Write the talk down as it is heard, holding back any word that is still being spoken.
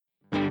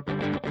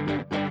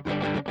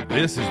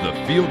This is the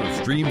Field of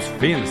Streams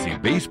Fantasy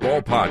Baseball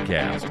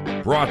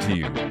Podcast, brought to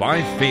you by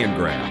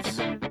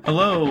Fangraphs.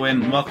 Hello,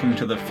 and welcome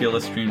to the Field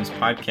of Streams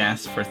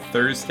Podcast for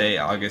Thursday,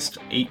 August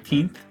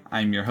 18th.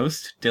 I'm your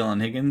host, Dylan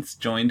Higgins,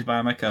 joined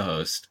by my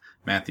co-host,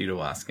 Matthew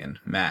DeWaskin.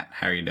 Matt,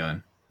 how are you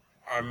doing?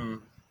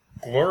 I'm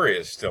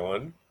glorious,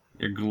 Dylan.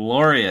 You're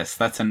glorious.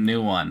 That's a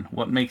new one.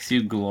 What makes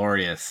you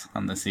glorious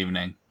on this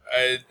evening?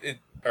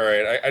 All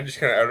right, I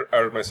just kind of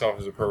outed myself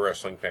as a pro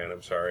wrestling fan.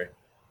 I'm sorry.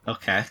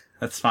 Okay,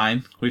 that's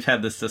fine. We've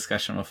had this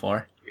discussion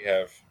before. We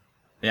have.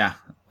 Yeah.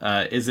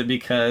 Is it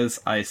because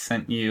I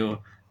sent you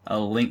a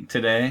link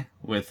today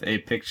with a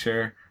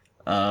picture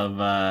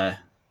of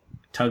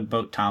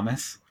Tugboat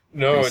Thomas?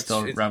 No, Are you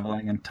still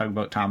reveling in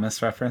Tugboat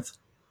Thomas reference?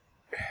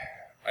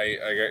 I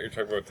got your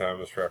Tugboat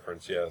Thomas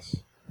reference, yes.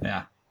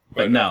 Yeah.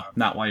 But no,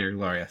 not Why You're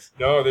Glorious.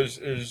 No, there's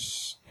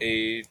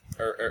a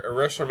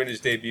wrestler made his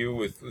debut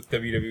with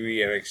WWE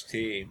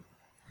NXT.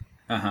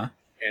 Uh-huh.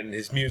 And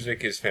his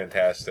music is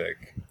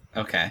fantastic.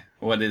 Okay.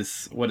 What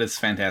is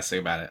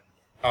fantastic about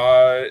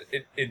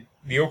it?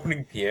 The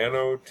opening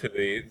piano to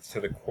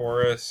the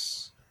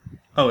chorus.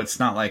 Oh, it's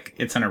not like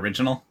it's an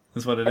original,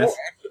 is what it is?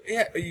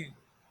 Yeah,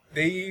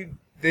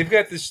 they've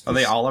got this. Are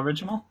they all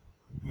original?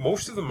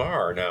 Most of them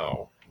are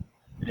now.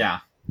 Yeah.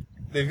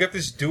 They've got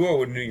this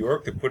duo in New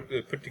York that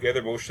put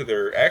together most of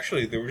their.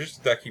 Actually, there was just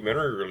a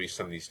documentary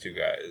released on these two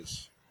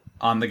guys.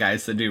 On the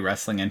guys that do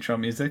wrestling intro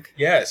music?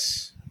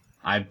 Yes.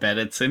 I bet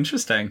it's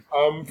interesting.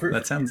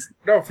 That sounds.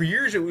 No, for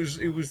years it was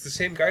the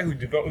same guy who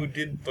did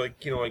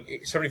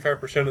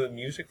 75% of the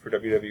music for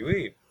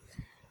WWE.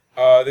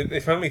 They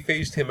finally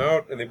phased him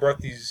out, and they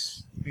brought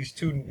these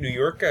two New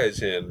York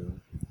guys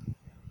in,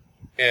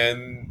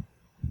 and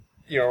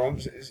a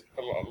lot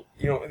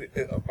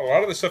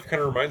of the stuff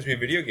kind of reminds me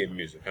of video game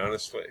music,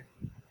 honestly.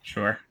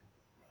 Sure.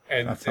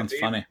 And that sounds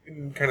funny.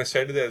 Kind of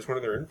cited that as one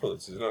of their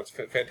influences. No, it's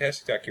a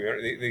fantastic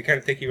documentary. They kind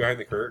of take you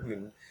behind the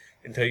curtain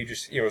and tell you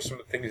just some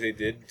of the things they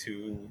did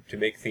to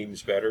make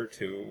themes better,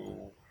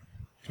 to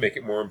make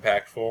it more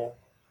impactful.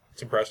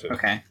 It's impressive.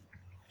 Okay.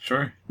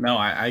 Sure. No,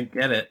 I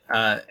get it.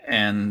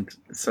 And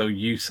so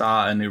you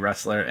saw a new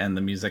wrestler and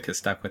the music has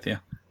stuck with you?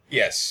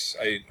 Yes.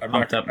 I'm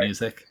Pumped up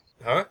music?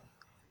 Huh?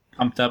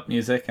 Pumped up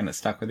music and it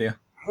stuck with you?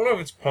 I don't know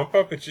if it's pump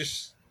up. It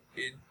just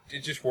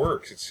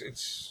works.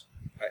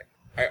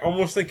 I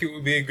almost think it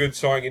would be a good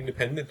song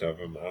independent of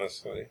him,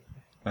 honestly.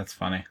 That's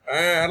funny.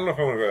 I don't know if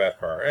I want to go that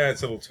far.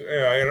 It's a little too.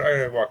 I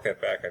gotta walk that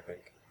back, I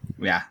think.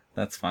 Yeah,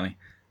 that's funny.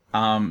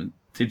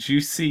 Did you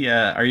see?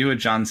 Are you a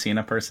John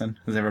Cena person?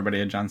 Is everybody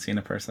a John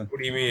Cena person? What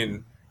do you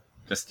mean?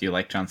 Just do you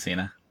like John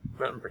Cena?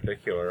 Not in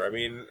particular. I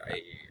mean,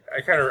 I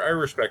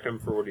respect him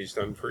for what he's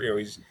done.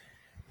 He's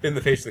been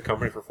the face of the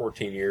company for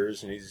 14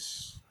 years, and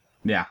he's.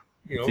 Yeah.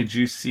 Did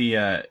you see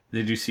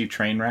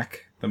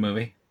Trainwreck, the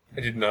movie? I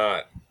did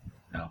not.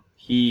 No.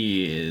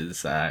 He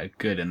is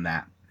good in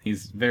that.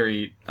 He's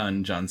very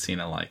un-John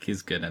Cena-like.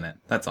 He's good in it.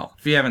 That's all.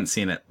 If you haven't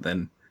seen it,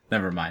 then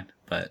never mind.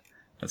 But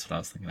that's what I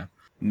was thinking of.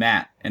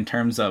 Matt, in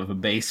terms of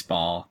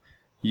baseball,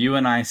 you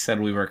and I said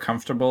we were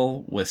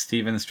comfortable with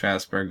Steven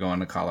Strasburg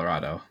going to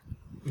Colorado.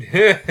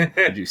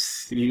 Did you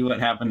see what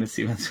happened to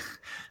Steven?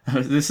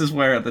 This is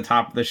where at the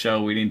top of the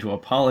show we need to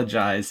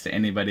apologize to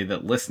anybody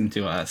that listened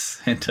to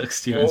us and took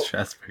Steven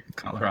Strasburg to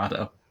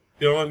Colorado.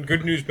 Dylan,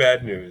 good news,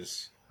 bad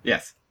news.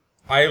 Yes.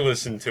 I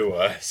listened to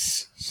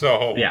us,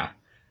 so... Yeah.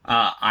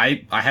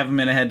 I have them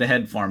in a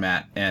head-to-head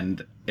format,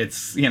 and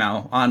it's,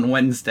 on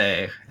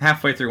Wednesday,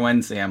 halfway through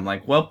Wednesday, I'm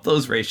like, well,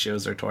 those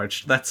ratios are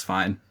torched. That's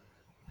fine.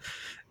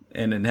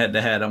 And in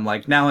head-to-head, I'm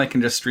like, now I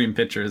can just stream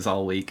pitchers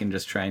all week and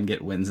just try and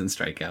get wins and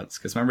strikeouts,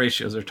 because my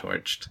ratios are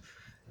torched.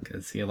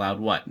 Because he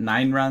allowed,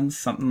 9 runs?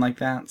 Something like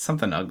that?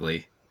 Something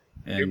ugly.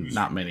 And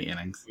not many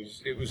innings.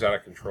 It was out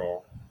of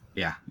control.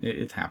 Yeah,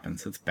 it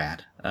happens. It's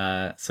bad.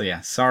 So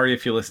yeah, sorry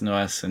if you listened to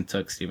us and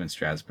took Steven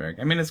Strasburg.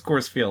 I mean, it's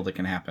Coors Field. It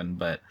can happen,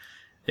 but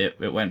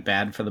it went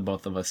bad for the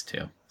both of us,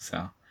 too.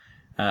 So,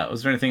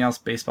 was there anything else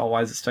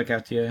baseball-wise that stuck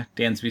out to you?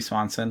 Dansby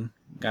Swanson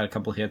got a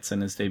couple hits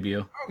in his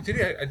debut. Oh, did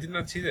he? I did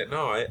not see that.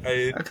 No,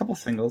 a couple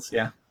singles,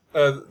 yeah.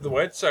 The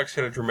White Sox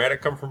had a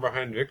dramatic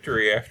come-from-behind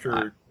victory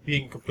after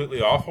being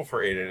completely awful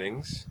for 8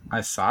 innings.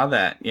 I saw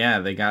that. Yeah,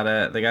 they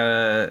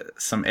got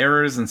some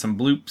errors and some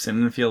bloops,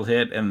 an infield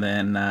hit, and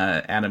then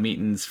Adam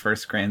Eaton's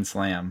first grand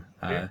slam.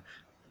 Yeah.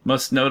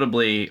 Most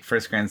notably,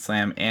 first grand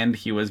slam, and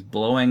he was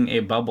blowing a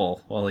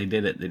bubble while he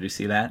did it. Did you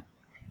see that?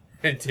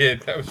 I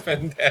did. That was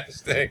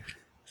fantastic.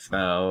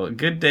 So,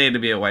 good day to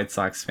be a White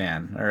Sox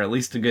fan, or at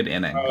least a good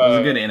inning. It was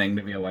a good inning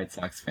to be a White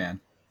Sox fan.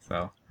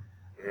 So,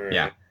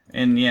 yeah.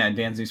 And yeah,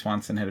 Dansby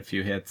Swanson had a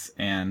few hits,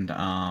 and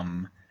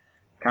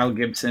Kyle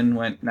Gibson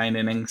went 9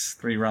 innings,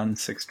 3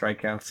 runs, 6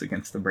 strikeouts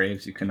against the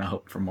Braves. You couldn't have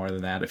hoped for more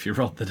than that if you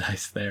rolled the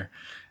dice there.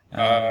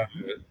 I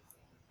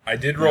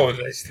did roll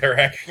the dice there,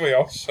 actually,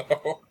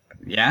 also.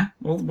 Yeah?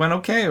 Well, it went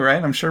okay,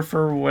 right? I'm sure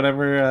for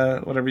whatever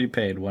you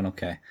paid, went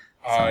okay.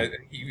 So.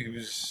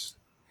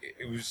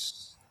 It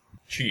was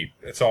cheap.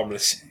 That's all I'm going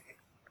to say.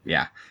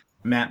 Yeah.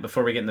 Matt,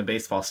 before we get into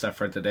baseball stuff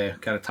for today,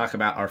 got to talk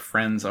about our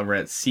friends over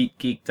at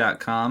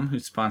SeatGeek.com who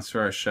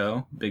sponsor our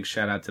show. Big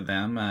shout out to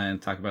them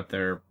and talk about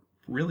their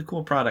really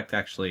cool product,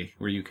 actually,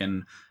 where you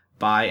can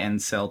buy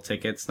and sell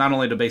tickets, not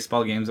only to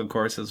baseball games, of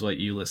course, is what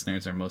you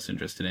listeners are most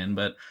interested in,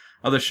 but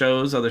other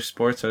shows, other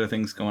sports, other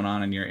things going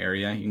on in your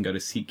area. You can go to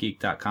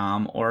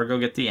SeatGeek.com or go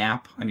get the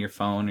app on your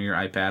phone or your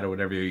iPad or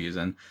whatever you're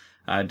using.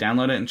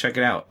 Download it and check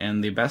it out.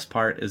 And the best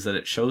part is that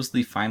it shows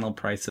the final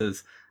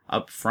prices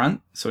up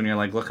front. So when you're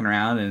like looking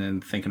around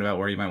and thinking about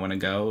where you might want to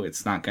go,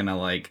 it's not going to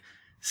like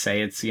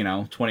say it's,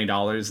 $20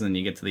 and then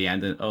you get to the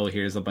end and, oh,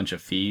 here's a bunch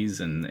of fees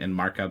and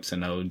markups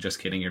and, oh, just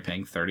kidding, you're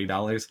paying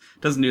 $30. It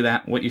doesn't do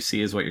that. What you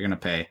see is what you're going to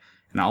pay.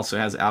 And it also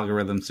has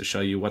algorithms to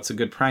show you what's a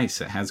good price.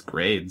 It has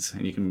grades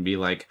and you can be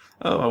like,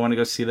 oh, I want to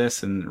go see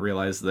this, and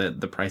realize that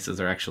the prices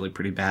are actually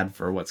pretty bad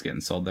for what's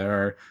getting sold there,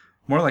 or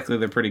more likely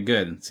they're pretty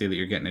good and see that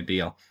you're getting a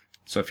deal.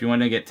 So if you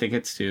want to get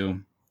tickets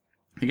to,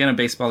 again, a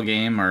baseball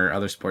game or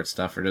other sports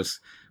stuff or just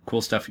cool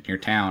stuff in your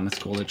town, it's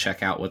cool to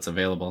check out what's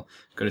available.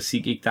 Go to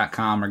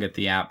SeatGeek.com or get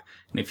the app.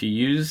 And if you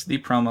use the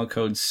promo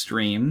code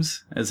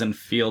STREAMS, as in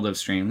Field of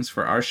Streams,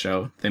 for our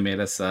show, they made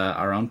us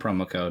our own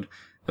promo code.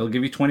 They'll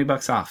give you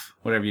 $20 off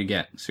whatever you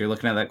get. So you're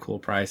looking at that cool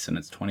price and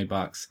it's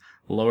 $20.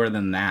 Lower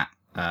than that,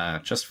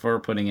 just for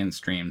putting in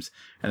streams.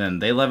 And then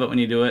they love it when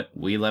you do it.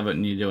 We love it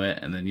when you do it.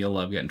 And then you'll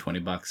love getting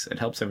 $20. It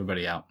helps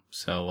everybody out.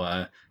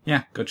 So,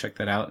 yeah, go check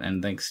that out.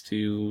 And thanks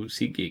to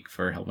SeatGeek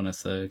for helping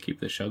us keep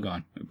this show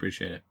going. We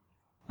appreciate it.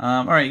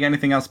 All right, you got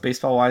anything else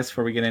baseball-wise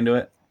before we get into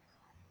it?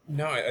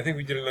 No, I think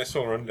we did a nice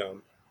little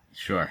rundown.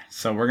 Sure.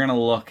 So we're going to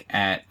look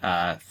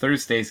at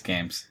Thursday's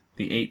games,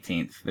 the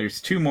 18th.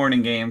 There's 2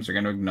 morning games we're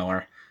going to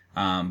ignore,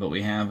 but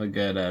we have a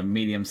good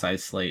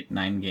medium-sized slate,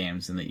 9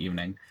 games in the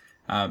evening.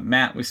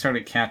 Matt, we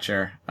started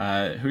catcher. Who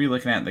are you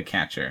looking at the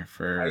catcher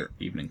for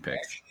evening picks?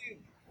 Actually,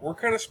 we're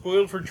kind of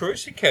spoiled for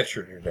choice at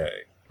catcher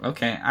today.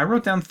 Okay, I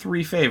wrote down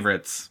 3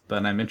 favorites,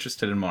 but I'm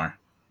interested in more.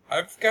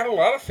 I've got a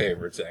lot of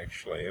favorites,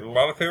 actually, and a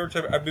lot of favorites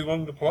I'd be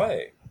willing to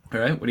play. All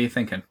right, what are you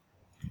thinking?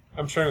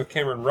 I'm starting with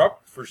Cameron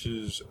Rupp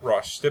versus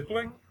Ross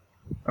Stripling.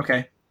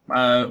 Okay. What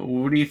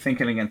are you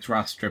thinking against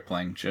Ross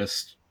Stripling?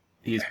 Just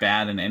he's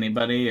bad in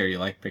anybody, or you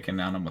like picking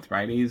on him with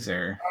righties,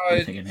 or what are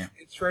you thinking here?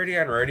 It's righty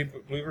on righty,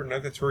 but believe it or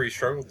not, that's where he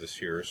struggled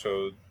this year.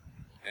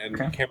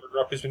 Cameron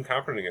Rupp has been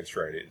confident against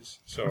righties.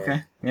 So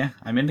okay, yeah,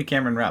 I'm into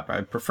Cameron Rupp.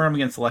 I prefer him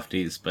against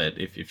lefties, but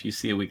if you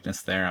see a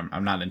weakness there,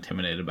 I'm not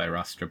intimidated by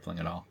Ross Stripling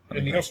at all.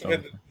 And he also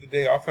had the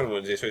day off on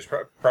Wednesday, so he's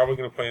probably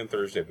going to play on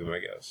Thursday, would be my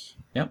guess.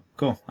 Yep,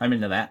 cool. I'm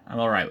into that. I'm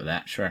all right with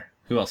that. Sure.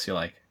 Who else you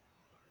like?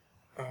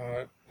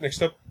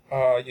 Next up,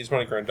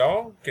 Yasmani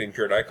Grandal, getting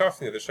Jared Eichhoff on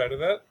the other side of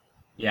that.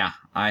 Yeah,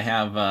 I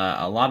have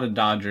a lot of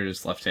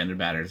Dodgers left-handed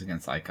batters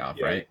against Eichhoff,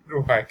 right?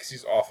 Why? Because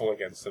he's awful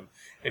against them.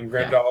 And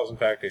Grandal is, in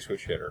fact, a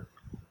switch hitter.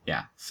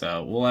 Yeah,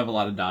 so we'll have a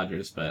lot of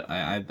Dodgers, but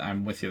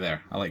I'm with you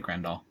there. I like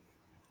Grandal.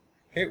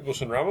 Okay,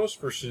 Wilson Ramos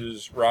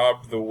versus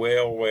Rob the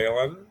Whale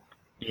Whalen.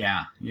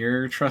 Yeah,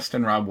 your trust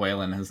in Rob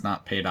Whalen has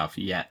not paid off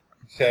yet.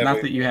 Sadly.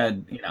 Not that you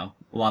had, a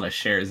lot of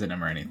shares in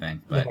him or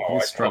anything, but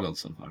he's struggled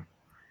so far.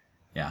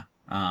 Yeah,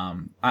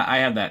 I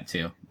have that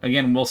too.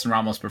 Again, Wilson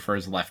Ramos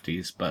prefers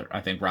lefties, but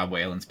I think Rob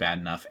Whalen's bad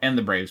enough, and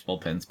the Braves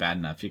bullpen's bad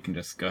enough. You can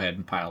just go ahead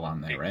and pile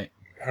on there, right?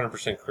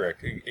 100%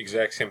 correct.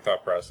 Exact same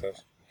thought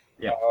process.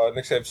 Yeah.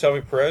 Next I have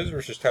Salvi Perez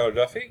versus Tyler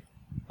Duffy.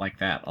 Like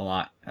that a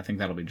lot. I think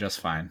that'll be just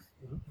fine.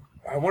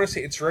 I want to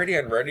say it's righty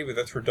on righty, but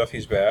that's where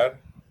Duffy's bad.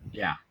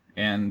 Yeah,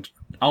 and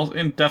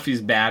Duffy's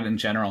bad in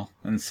general,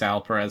 and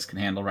Sal Perez can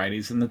handle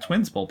righties, and the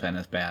Twins bullpen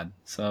is bad.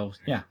 So,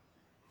 yeah,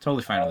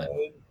 totally fine with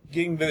it.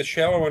 Getting to the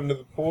shallow end of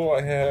the pool,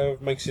 I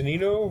have Mike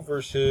Zunino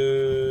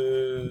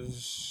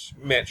versus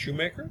Matt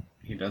Shoemaker.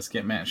 He does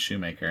get Matt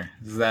Shoemaker.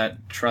 Is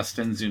that trust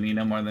in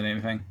Zunino more than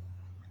anything?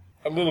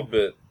 A little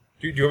bit.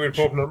 Do you want me to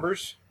pull up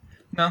numbers?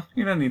 No,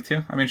 you don't need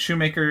to. I mean,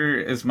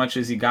 Shoemaker, as much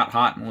as he got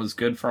hot and was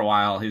good for a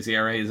while, his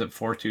ERA is at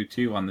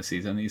 4.22 on the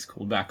season. He's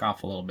cooled back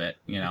off a little bit,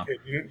 Okay,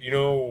 you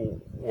know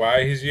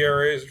why his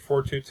ERA is at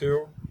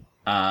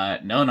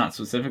 4.22? No, not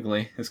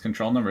specifically. His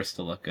control numbers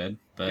still look good,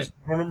 but his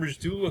control numbers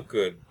do look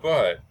good,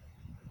 but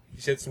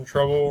he's had some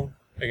trouble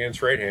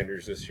against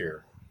right-handers this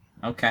year.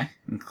 Okay,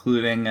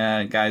 including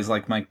guys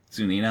like Mike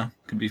Zunino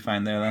could be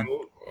fine there then.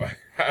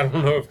 I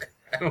don't know if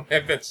I don't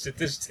have that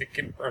statistic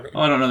in front of me.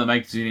 Oh, I don't know that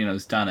Mike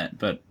Zunino's done it,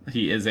 but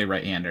he is a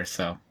right-hander,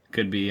 so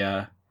could be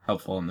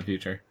helpful in the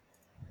future.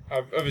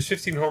 Of his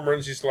 15 home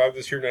runs he's allowed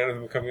this year, 9 of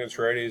them come against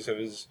righties. Of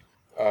his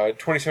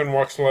 27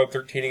 walks allowed,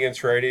 13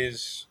 against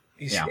righties.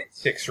 He's hit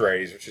 6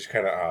 righties, which is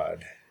kind of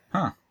odd.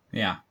 Huh.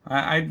 Yeah.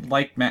 I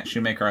like Matt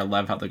Shoemaker. I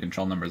love how the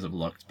control numbers have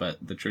looked, but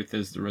the truth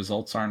is the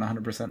results aren't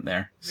 100%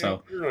 there.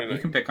 So you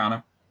can pick on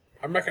him.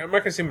 I'm not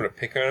going to say I'm going to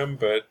pick on him,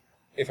 but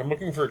if I'm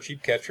looking for a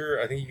cheap catcher,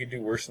 I think you could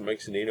do worse than Mike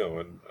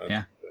Zunino.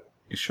 Yeah.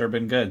 He's sure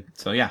been good.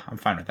 So, yeah, I'm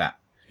fine with that.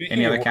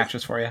 Any other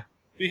catches for you?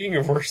 Speaking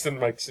of worse than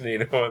Mike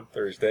Zunino on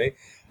Thursday,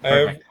 I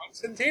have Juan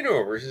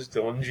Centeno versus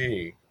Dylan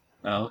G.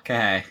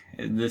 Okay.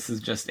 This is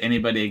just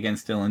anybody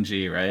against Dylan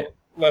G, right?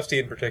 Lefty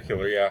in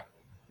particular, yeah.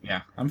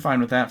 Yeah, I'm fine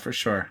with that for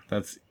sure.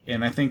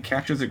 And I think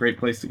catcher's a great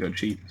place to go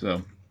cheap.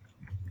 So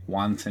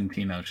Juan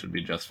Centino should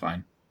be just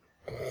fine.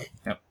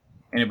 Yep.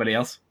 Anybody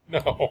else?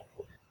 No.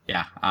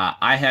 Yeah,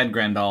 I had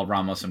Grandal,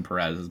 Ramos, and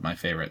Perez as my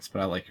favorites,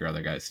 but I like your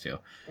other guys too.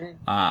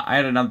 I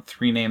had another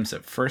 3 names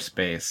at first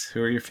base.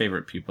 Who are your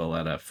favorite people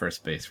at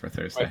first base for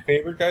Thursday? My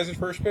favorite guys at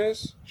first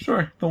base?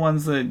 Sure, the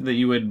ones that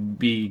you would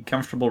be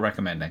comfortable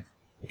recommending.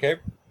 Okay.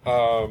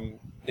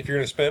 If you're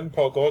going to spend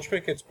Paul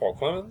Goldschmidt, it's Paul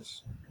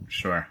Clemens.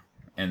 Sure,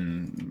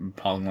 and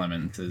Paul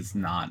Clemens is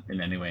not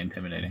in any way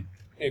intimidating.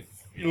 If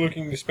you're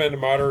looking to spend a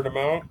moderate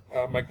amount,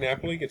 Mike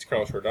Napoli gets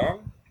Carlos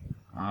Rodon.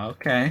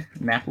 Okay,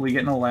 Napoli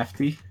getting a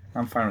lefty.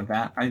 I'm fine with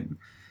that.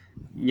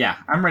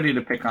 I'm ready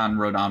to pick on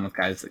Rodon with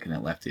guys that can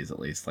hit lefties at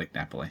least, like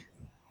Napoli.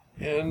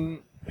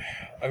 And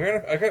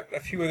I've got a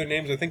few other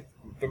names. I think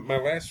my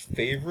last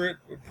favorite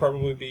would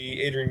probably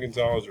be Adrian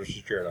Gonzalez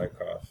versus Jared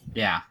Eichhoff.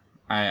 Yeah,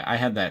 I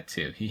had that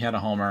too. He had a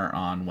homer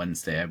on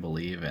Wednesday, I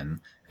believe, and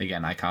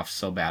again, Eichhoff's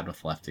so bad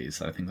with lefties,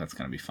 so I think that's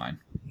going to be fine.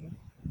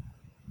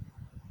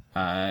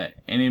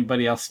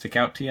 Anybody else stick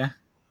out to you?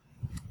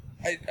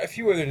 A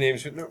few other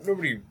names, but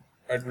nobody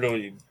I'd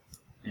really...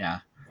 Yeah.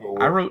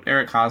 I wrote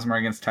Eric Hosmer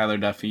against Tyler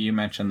Duffy. You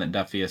mentioned that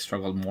Duffy has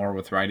struggled more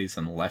with righties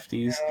than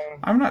lefties. Yeah.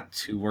 I'm not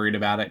too worried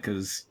about it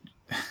because,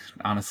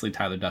 honestly,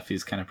 Tyler Duffy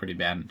is kind of pretty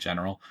bad in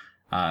general.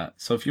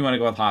 So if you want to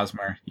go with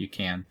Hosmer, you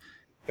can.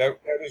 That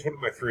is one of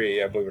my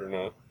 3, believe it or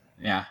not.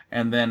 Yeah,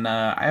 and then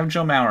I have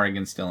Joe Mauer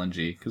against Dylan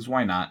G, because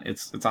why not?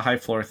 It's a high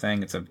floor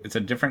thing. It's a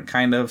different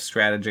kind of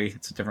strategy.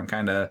 It's a different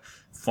kind of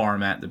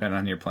format, depending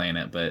on who you're playing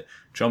it. But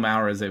Joe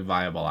Mauer is a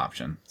viable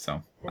option,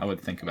 so I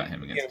would think about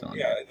him against Dylan G.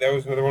 Yeah, that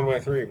was another one of my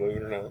 3, believe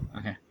it or not.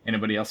 Okay.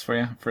 Anybody else for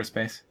you, first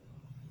base?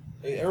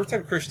 Every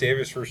time Chris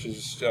Davis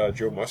versus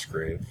Joe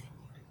Musgrave.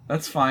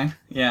 That's fine.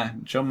 Yeah,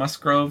 Joe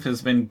Musgrove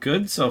has been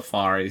good so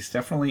far. He's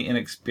definitely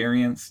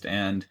inexperienced,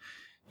 and,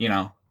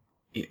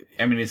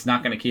 he's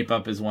not going to keep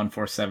up his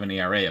 1.47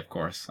 ERA, of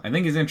course. I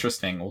think he's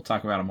interesting. We'll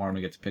talk about him more when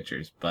we get to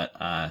pitchers. But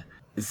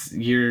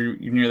you're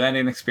that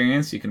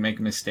inexperienced, you can make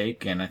a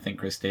mistake, and I think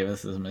Chris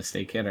Davis is a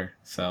mistake hitter.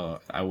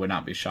 So I would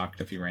not be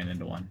shocked if he ran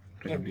into one.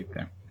 Pretty deep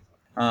there.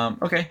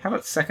 Okay, how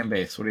about second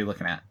base? What are you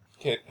looking at?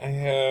 Okay, I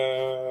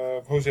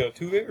have Jose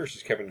Altuve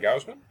versus Kevin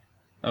Gausman.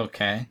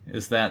 Okay,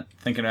 is that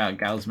thinking about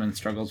Gausman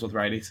struggles with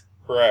righties?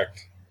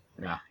 Correct.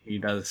 Yeah, he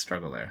does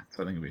struggle there,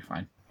 so I think it'll be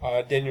fine.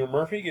 Daniel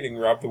Murphy getting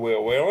Rob the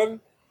Whale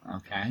Whalen.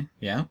 Okay,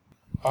 yeah.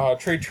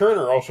 Trey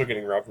Turner also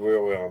getting Rob the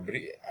Whale Whalen, but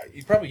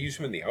you'd probably use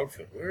him in the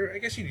outfield. Or I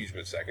guess you'd use him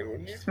in second,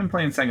 wouldn't you? He's been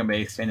playing second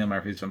base. Daniel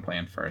Murphy's been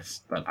playing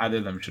first, but either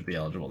of them should be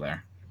eligible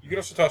there. You could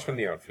also toss him in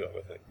the outfield,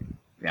 I think.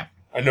 Yeah.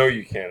 I know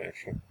you can,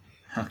 actually.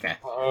 Okay.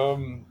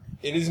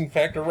 It is, in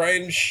fact, a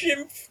Ryan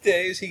Schimpf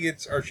day as he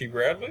gets Archie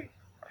Bradley.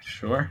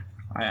 Sure.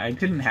 I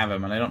didn't have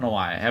him, and I don't know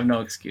why. I have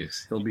no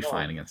excuse. He'll be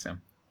fine against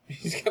him.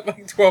 He's got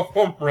like 12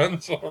 home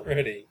runs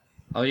already.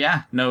 Oh,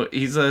 yeah. No,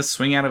 he's a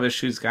swing out of his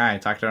shoes guy. I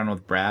talked about him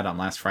with Brad on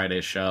last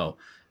Friday's show,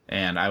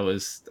 and I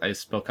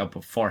spoke up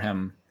before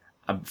him,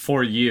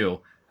 for you,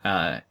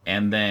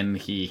 and then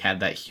he had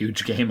that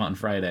huge game on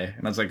Friday,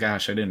 and I was like,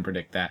 gosh, I didn't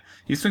predict that.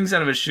 He swings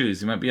out of his shoes.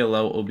 He might be a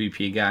low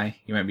OBP guy.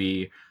 He might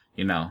be,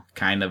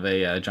 kind of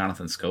a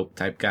Jonathan Scope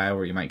type guy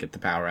where you might get the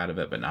power out of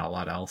it, but not a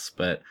lot else.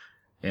 But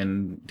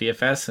in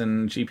DFS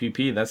and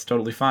GPP, that's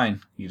totally fine.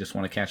 You just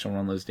want to catch him on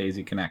one of those days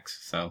he connects.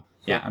 So,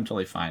 yeah, I'm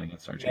totally fine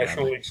against Archie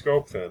National Bradley. League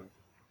Scope, then.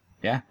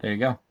 Yeah, there you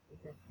go.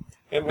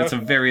 And That's a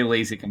very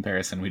lazy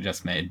comparison we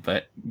just made,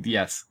 but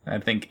yes, I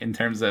think in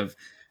terms of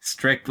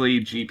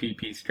strictly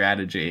GPP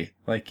strategy,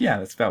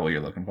 that's about what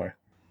you're looking for.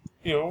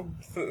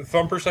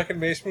 Thumper second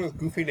baseman with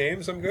goofy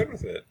names, I'm good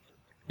with it.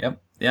 Yep.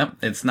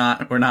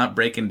 We're not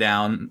breaking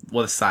down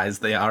what size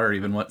they are or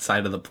even what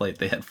side of the plate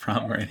they hit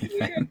from or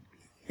anything.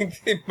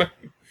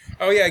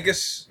 Oh, yeah, I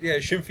guess,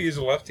 Schimpf is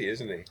a lefty,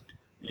 isn't he?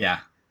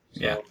 Yeah.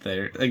 Yeah,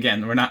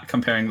 we're not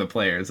comparing the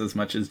players as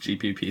much as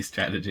GPP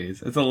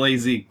strategies. It's a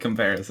lazy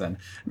comparison.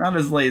 Not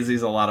as lazy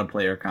as a lot of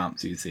player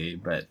comps you see,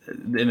 but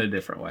in a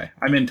different way.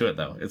 I'm into it,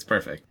 though. It's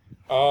perfect.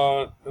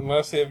 And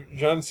lastly, I have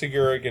John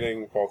Segura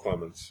getting Paul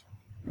Clemens.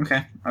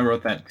 Okay, I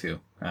wrote that, too.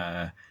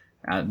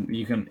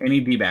 You can any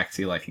D-backs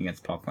you like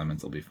against Paul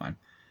Clemens will be fine.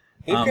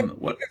 They've got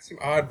some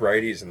odd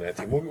righties in that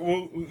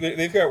team.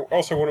 They've got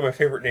also one of my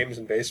favorite names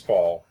in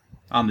baseball.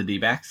 On the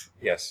D-backs?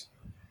 Yes.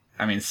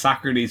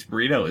 Socrates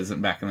Burrito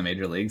isn't back in the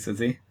major leagues, is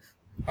he?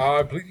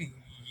 I believe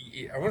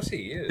I want to say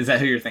he is. Is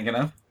that who you're thinking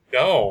of?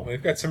 No,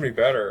 they've got somebody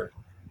better.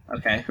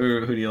 Okay,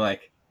 who do you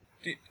like?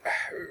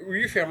 Were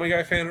you a Family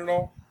Guy fan at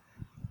all?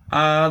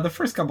 The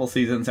first couple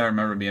seasons I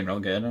remember being real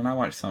good, and I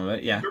watched some of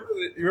it, yeah.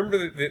 You remember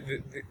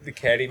the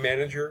caddy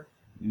manager?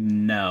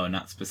 No,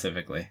 not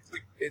specifically.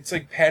 It's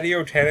like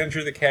Patio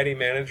Taninger, the caddy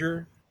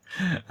manager.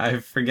 I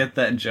forget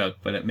that joke,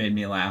 but it made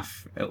me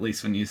laugh, at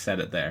least when you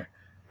said it there.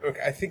 Okay,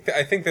 I think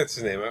that's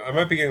his name. I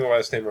might be getting the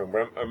last name wrong,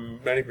 but I'm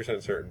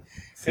 90% certain.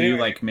 So anyway,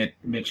 you like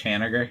Mitch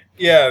Haniger?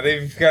 Yeah,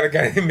 they've got a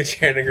guy named Mitch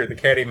Haniger, the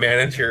caddy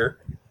manager.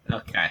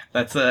 Okay,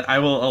 I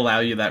will allow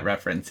you that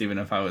reference, even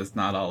if I was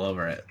not all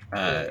over it.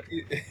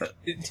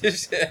 It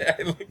just,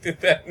 I looked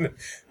at that, and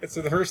that's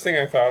the first thing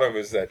I thought of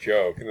was that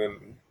joke, and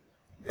then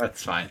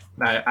That's fine.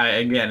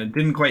 Again, it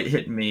didn't quite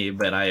hit me,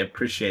 but I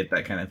appreciate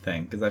that kind of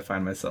thing because I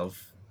find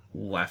myself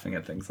laughing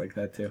at things like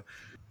that too.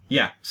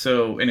 Yeah.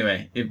 So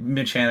anyway, if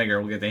Mitch Haniger,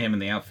 we'll get to him in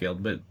the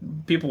outfield, but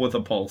people with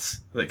a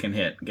pulse that can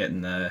hit,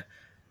 getting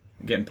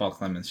Paul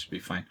Clemens should be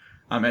fine.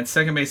 At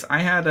second base, I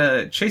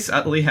had Chase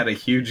Utley had a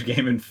huge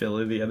game in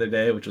Philly the other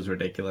day, which was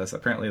ridiculous.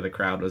 Apparently, the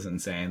crowd was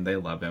insane. They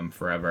love him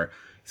forever.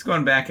 He's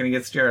going back and he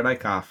gets Jared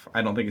Eichhoff.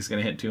 I don't think he's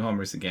going to hit 2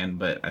 homers again,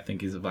 but I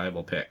think he's a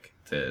viable pick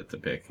to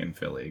pick in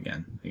Philly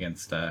again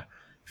against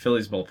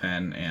Philly's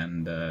bullpen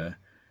and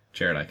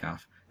Jared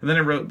Eichhoff. And then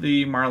I wrote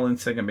the Marlins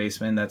second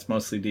baseman. That's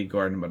mostly Dee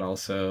Gordon, but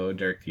also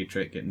Derek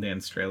Dietrich and Dan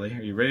Straley.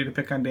 Are you ready to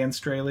pick on Dan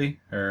Straley,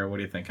 or what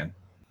are you thinking?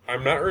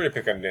 I'm not ready to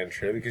pick on Dan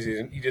Straley because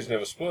he doesn't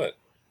have a split.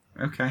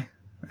 Okay.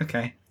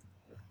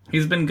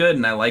 He's been good,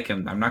 and I like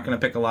him. I'm not going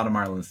to pick a lot of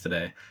Marlins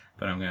today,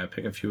 but I'm going to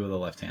pick a few of the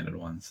left-handed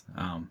ones.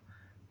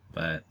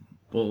 But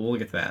we'll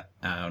get to that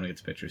when we get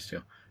to pitchers,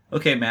 too.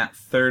 Okay, Matt,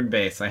 third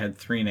base. I had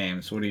 3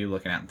 names. What are you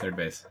looking at in third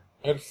base?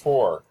 I had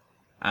 4.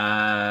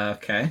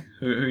 Okay.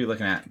 Who are you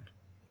looking at?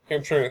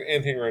 I'm trying with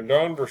Anthony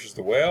Rendon versus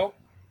the Whale.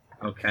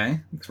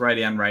 Okay. It's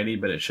righty on righty,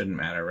 but it shouldn't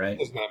matter, right? It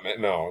does not matter.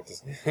 No, it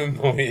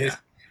doesn't. No, he is.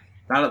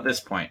 Not at this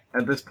point.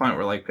 At this point,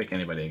 we're like, pick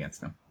anybody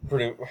against him.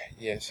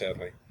 Yeah,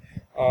 sadly.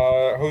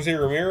 Jose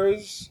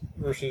Ramirez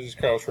versus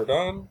Carlos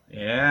Rodon.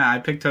 Yeah, I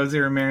picked Jose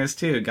Ramirez,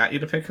 too. Got you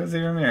to pick Jose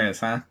Ramirez,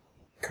 huh?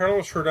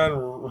 Carlos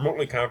Rodon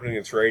remotely competent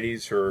against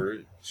righties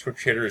or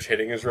switch hitters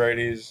hitting as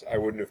righties. I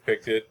wouldn't have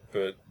picked it,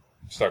 but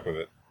stuck with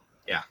it.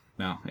 Yeah,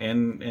 no.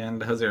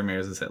 And Jose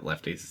Ramirez has hit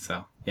lefties,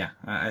 so yeah,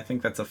 I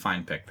think that's a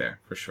fine pick there,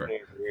 for sure. I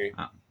agree.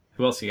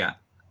 Who else you got?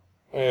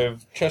 I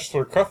have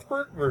Chesler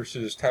Cuthbert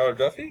versus Tyler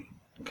Duffy.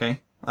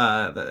 Okay.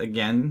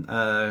 Again,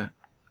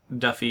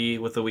 Duffy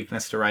with a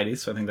weakness to righties,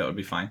 so I think that would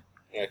be fine.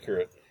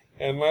 Accurate.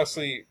 And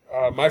lastly,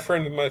 my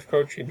friend and life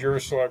coach, Andrew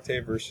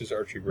Solarte versus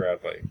Archie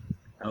Bradley.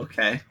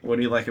 Okay. What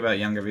do you like about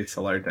Younger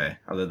Solarte,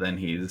 other than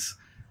he's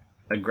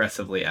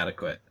aggressively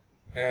adequate?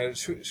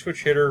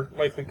 Switch hitter,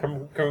 likely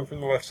coming from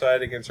the left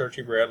side against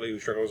Archie Bradley, who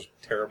struggles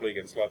terribly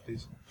against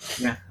lefties.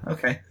 Yeah,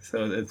 okay.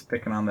 So it's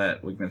picking on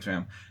that weakness for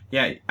him.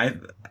 Yeah,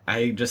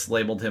 I just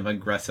labeled him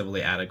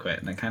aggressively adequate,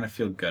 and I kind of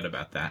feel good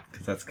about that,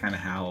 because that's kind of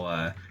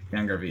how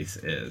Younger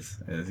is.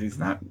 He's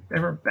not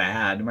ever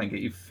bad. He might get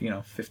you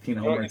 15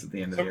 homers at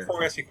the end of the year. Some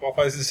formats he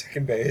qualifies as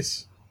second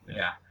base.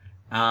 Yeah.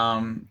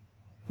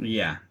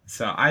 Yeah,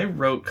 so I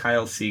wrote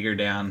Kyle Seager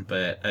down,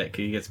 but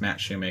he gets Matt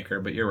Shoemaker.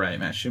 But you're right,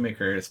 Matt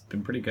Shoemaker has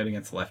been pretty good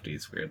against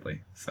lefties,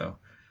 weirdly. So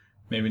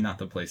maybe not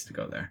the place to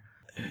go there.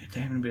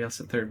 Damn, anybody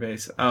else at third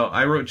base? Oh,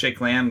 I wrote Jake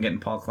Lamb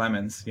getting Paul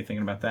Clemens. You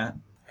thinking about that?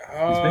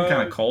 He's been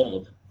kind of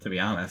cold, to be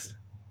honest.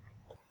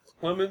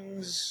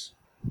 Clemens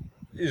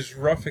is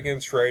rough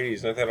against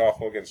righties, not that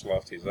awful against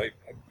lefties. I'd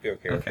be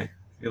okay with it. Okay,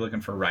 you're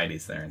looking for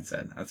righties there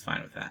instead. That's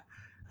fine with that.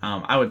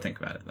 I would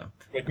think about it, though.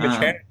 Like Mitch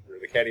Haniger,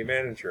 the caddy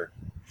manager.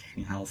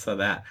 Also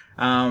that.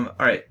 All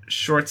right,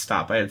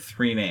 shortstop. I had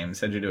 3 names.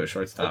 How'd you do at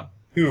shortstop?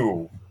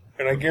 2.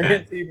 And I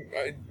guarantee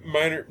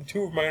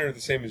 2 of mine are the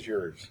same as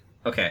yours.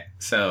 Okay,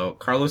 so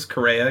Carlos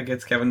Correa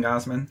gets Kevin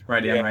Gausman,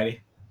 righty on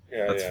righty.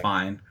 Yeah, that's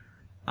fine.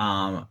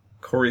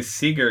 Corey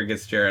Seager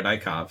gets Jared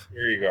Eichhoff.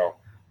 There you go.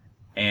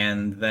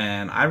 And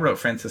then I wrote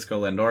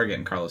Francisco Lindor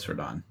getting Carlos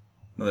Rodon,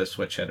 another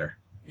switch hitter.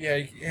 Yeah,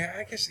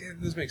 I guess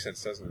this makes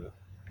sense, doesn't it?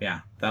 Yeah,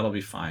 that'll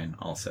be fine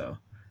also.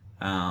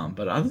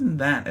 But other than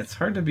that, it's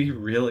hard to be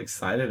real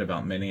excited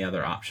about many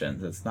other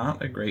options. It's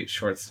not a great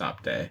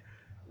shortstop day,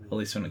 at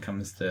least when it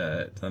comes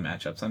to the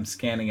matchups. I'm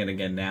scanning it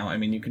again now. I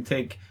mean, you can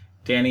take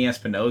Danny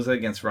Espinosa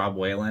against Rob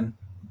Whalen,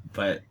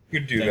 but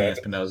Danny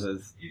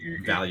Espinosa's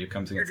value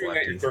comes against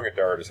lefties. You're throwing a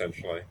dart,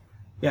 essentially.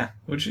 Yeah,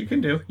 which you can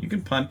do. You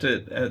can punt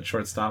it at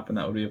shortstop, and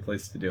that would be a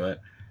place to do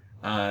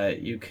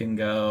it. You can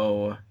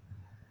go...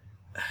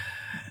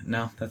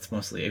 No, that's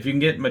mostly... If you can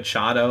get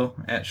Machado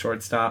at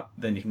shortstop,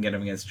 then you can get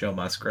him against Joe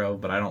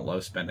Musgrove, but I don't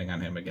love spending on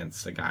him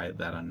against a guy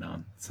that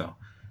unknown. So,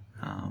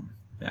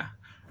 yeah.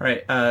 All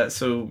right,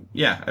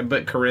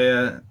 but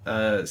Correa,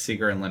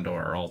 Seager, and Lindor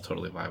are all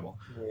totally viable.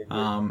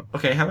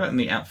 Okay, how about in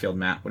the outfield,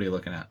 Matt? What are you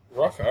looking at?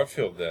 Rough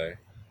outfield day.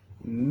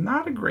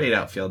 Not a great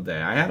outfield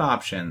day. I had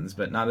options,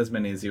 but not as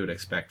many as you would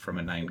expect from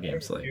a 9-game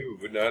slate.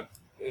 But not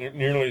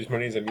nearly as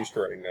many as I'm used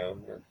to writing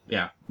down.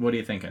 Yeah, what are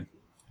you thinking?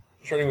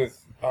 Starting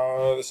with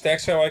the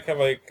stacks I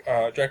like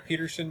Jack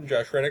Peterson,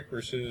 Josh Reddick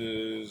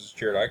versus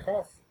Jared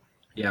Eichhoff.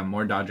 Yeah,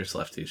 more Dodgers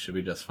lefties should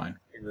be just fine.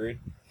 Agreed.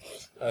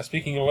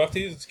 Speaking of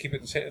lefties,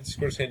 let's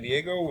go to San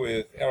Diego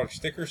with Alex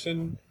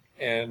Dickerson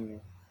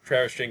and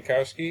Travis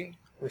Jankowski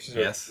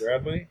versus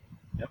Bradley.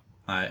 Yep,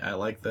 I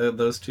like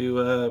those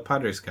 2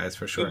 Padres guys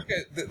for sure.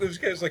 Those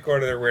guys go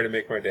out of their way to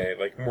make my day,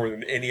 like more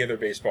than any other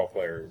baseball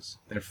players.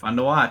 They're fun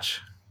to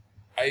watch.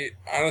 I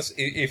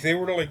honestly, if they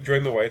were to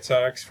join the White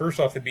Sox, first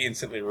off, they'd be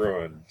instantly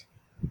ruined.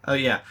 Oh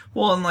yeah,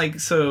 well,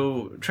 and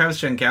so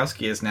Travis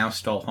Jankowski has now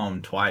stole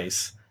home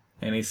twice,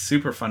 and he's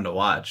super fun to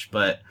watch.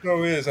 But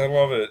No, it is. I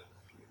love it.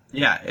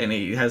 yeah, and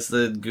he has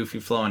the goofy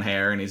flowing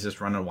hair, and he's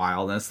just running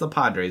wild. And it's the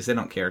Padres; they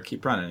don't care.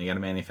 Keep running. You got to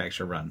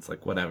manufacture runs,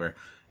 like whatever.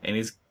 And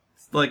he's,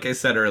 like I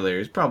said earlier,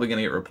 he's probably going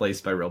to get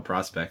replaced by real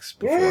prospects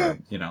before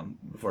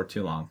before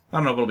too long. I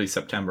don't know if it'll be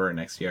September or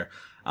next year.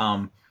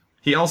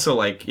 He also,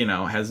 like,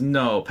 has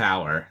no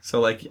power. So,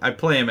 like, I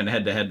play him in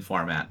head-to-head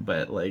format,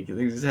 but, like,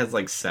 he just has,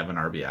 like, 7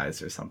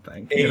 RBIs or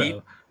something.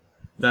 8.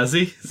 Does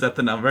he? Is that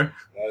the number?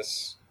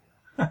 Yes.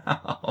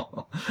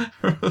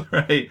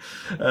 Right.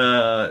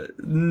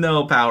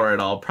 No power at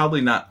all.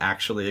 Probably not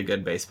actually a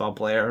good baseball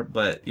player,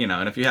 but,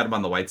 and if you had him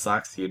on the White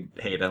Sox, you'd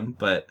hate him.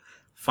 But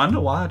fun to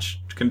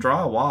watch. Can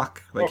draw a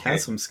walk.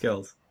 Has some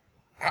skills.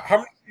 How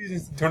many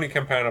seasons did Tony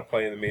Campana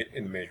play in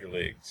the major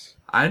leagues?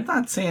 I'm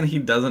not saying he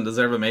doesn't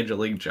deserve a major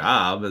league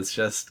job. It's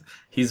just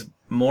he's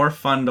more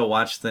fun to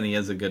watch than he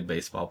is a good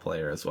baseball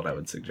player, is what I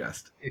would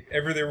suggest. If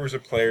ever there was a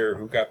player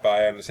who got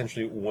by on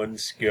essentially one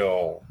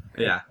skill.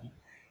 Yeah.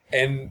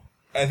 And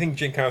I think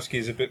Jankowski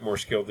is a bit more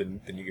skilled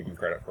than you give him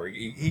credit for.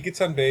 He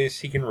gets on base,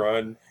 he can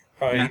run.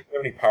 Fine, Yeah. He doesn't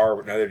have any power,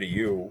 but neither do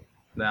you.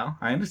 No,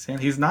 I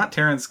understand. He's not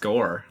Terrence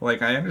Gore.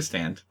 Like, I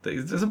understand.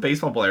 He's just a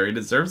baseball player. He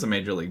deserves a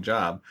major league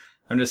job.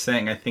 I'm just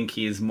saying I think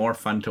he's more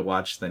fun to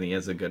watch than he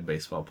is a good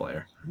baseball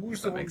player.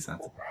 Who's That makes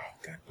sense. Oh,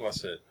 God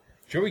bless it.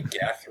 Joey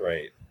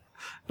Gathright.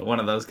 One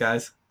of those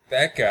guys?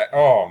 That guy.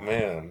 Oh,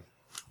 man.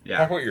 Yeah.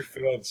 Talk about your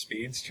failed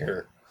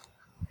speedster.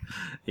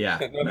 Yeah.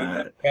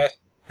 That fast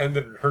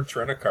pendant hurts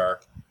rent a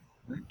car.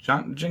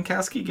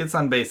 Jankowski gets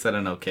on base at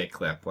an okay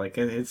clip. Like,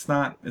 it's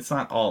not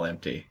all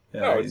empty.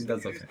 No, he it's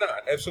does okay. not.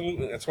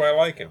 Absolutely. That's why I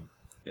like him.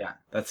 Yeah,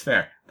 that's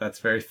fair. That's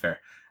very fair.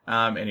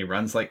 And he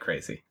runs like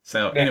crazy.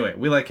 So anyway,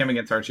 we like him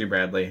against Archie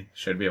Bradley.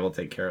 Should be able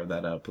to take care of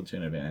that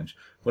platoon advantage.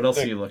 What else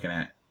are you looking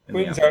at?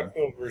 Twins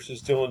outfield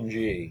versus Dylan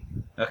G.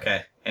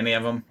 Okay. Any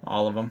of them?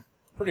 All of them?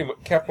 Pretty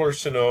much. Kepler,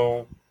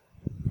 Sano,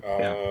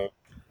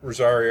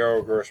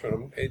 Rosario,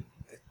 Grossman. It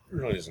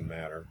really doesn't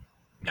matter.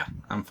 Yeah,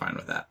 I'm fine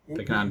with that.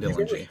 Picking on Dylan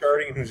Who's G. ever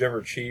starting and who's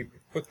ever cheap,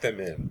 put them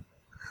in.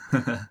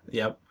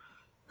 Yep.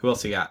 Who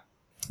else you got?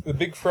 The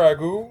Big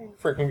Fragu,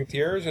 Franklin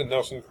Gutierrez, and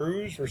Nelson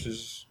Cruz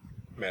versus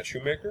Matt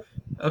Shoemaker.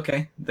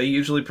 Okay. They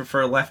usually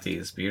prefer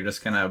lefties, but you're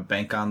just going to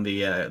bank on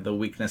the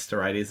weakness to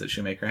righties that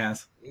Shoemaker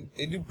has?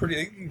 They do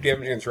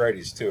damage against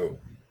righties, too.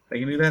 They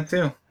can do that,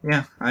 too.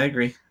 Yeah, I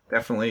agree.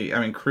 Definitely. I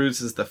mean, Cruz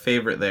is the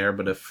favorite there,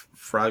 but if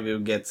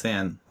Fragu gets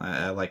in,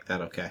 I like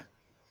that okay.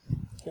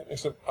 Okay,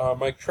 next up,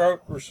 Mike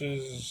Trout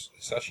versus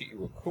Hisashi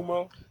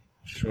Iwakuma.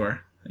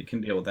 Sure. You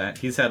can deal with that.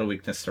 He's had a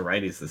weakness to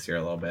righties this year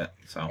a little bit,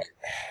 so.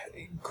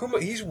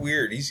 Kuma, he's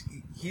weird.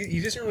 He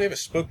doesn't really have a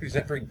split, but he's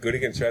not very good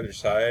against either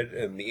side,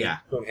 and the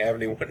Yankees don't have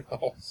anyone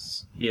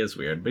else. He is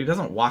weird, but he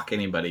doesn't walk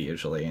anybody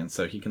usually, and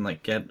so he can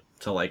get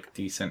to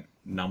decent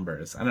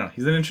numbers. I don't know.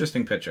 He's an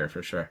interesting pitcher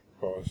for sure.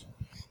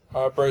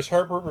 Bryce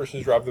Harper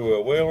versus Rob the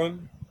Whale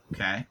Whalen.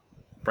 Okay.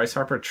 Bryce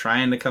Harper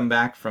trying to come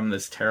back from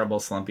this terrible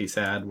slump he's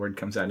had. Word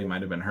comes out he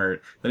might have been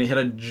hurt. Then he hit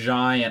a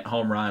giant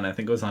home run. I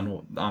think it was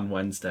on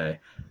Wednesday.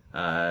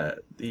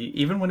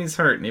 Even when he's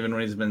hurt and even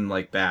when he's been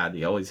bad,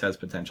 he always has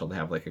potential to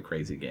have a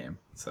crazy game.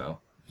 So,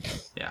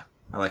 yeah,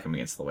 I like him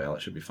against the Whale.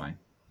 It should be fine.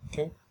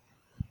 Okay.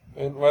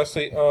 And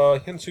lastly,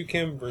 Hyun-Soo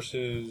Kim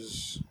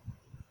versus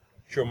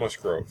Joe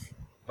Musgrove.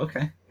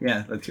 Okay.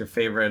 Yeah, that's your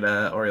favorite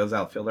Orioles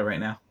outfielder right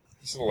now?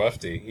 He's a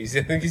lefty.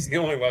 I think he's the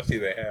only lefty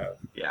they have.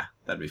 Yeah,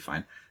 that'd be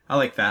fine. I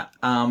like that.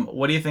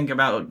 What do you think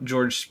about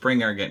George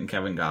Springer getting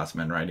Kevin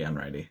Gossman righty on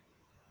righty?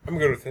 I'm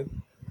good with it.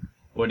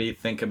 What do you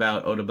think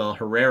about Odubel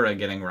Herrera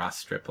getting Ross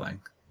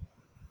Stripling?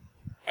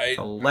 It's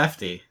a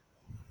lefty.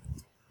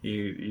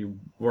 You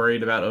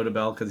worried about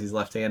Odubel because he's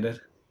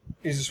left-handed?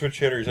 He's a switch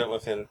hitter. He's not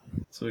left-handed.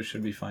 So we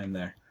should be fine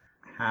there.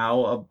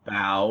 How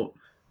about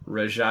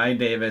Rajai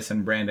Davis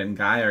and Brandon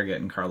Guy are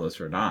getting Carlos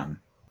Rodon?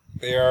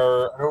 They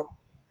are.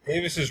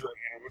 Davis is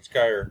right-handed. What's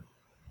Guyer?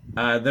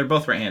 They're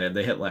both right-handed.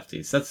 They hit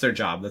lefties. That's their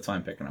job. That's why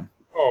I'm picking them.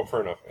 Oh,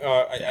 fair enough.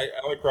 I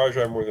like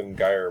Rajai more than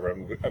Guyer, but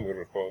I'm good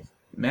with both.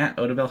 Matt,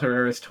 Odubel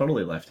Herrera is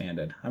totally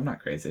left-handed. I'm not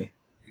crazy.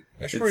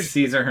 It's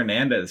Cesar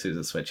Hernandez who's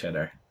a switch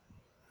hitter.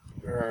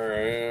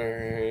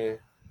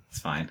 It's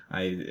fine.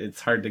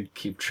 It's hard to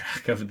keep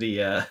track of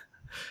the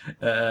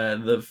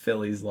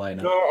Phillies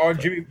lineup. No,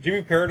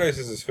 Jimmy Paradise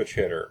is a switch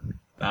hitter.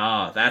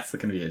 Oh, that's the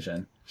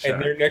confusion. Sure.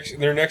 And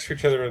they're next to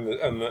each other on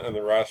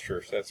the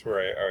roster, so that's where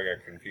I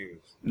got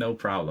confused. No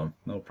problem.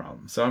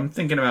 So I'm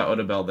thinking about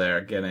Odubel there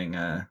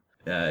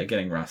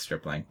getting Ross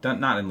Stripling.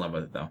 Not in love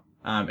with it though.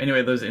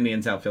 Anyway, those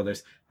Indians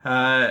outfielders.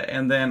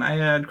 And then I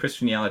had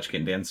Christian Yelich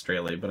getting Dan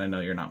Straley, but I know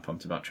you're not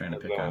pumped about trying to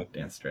pick on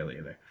Dan Straley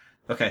either.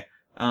 Okay.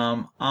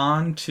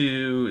 On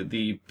to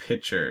the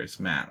pitchers,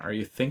 Matt. Are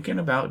you thinking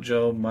about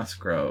Joe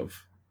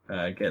Musgrove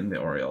getting the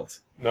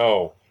Orioles?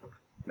 No.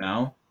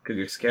 No? Because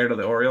you're scared of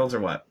the Orioles or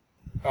what?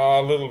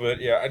 A little bit,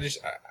 yeah.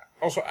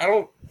 I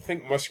don't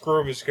think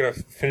Musgrove is going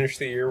to finish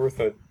the year with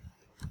a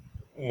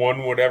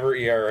 1 whatever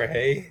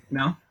ERA.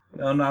 No,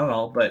 not at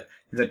all. But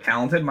he's a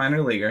talented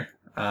minor leaguer.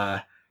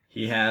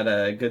 He had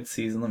a good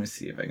season. Let me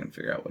see if I can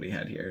figure out what he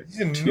had here.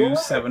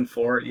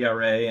 2.74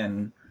 ERA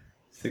and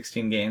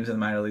 16 games in the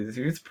minor leagues this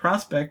year. He's a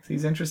prospect.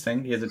 He's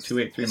interesting. He has a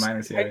 2.83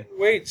 minor ERA.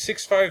 Wait,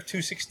 6'5",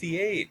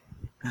 268.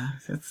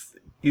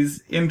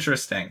 He's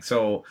interesting.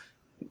 So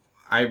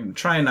I'm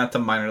trying not to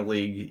minor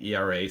league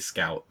ERA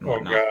scout and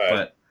whatnot,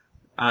 but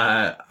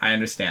I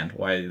understand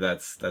why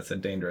that's a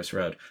dangerous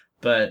road.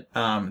 But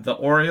the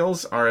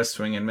Orioles are a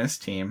swing and miss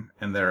team,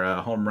 and they're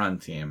a home run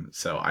team.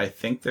 So I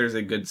think there's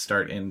a good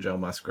start in Joe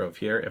Musgrove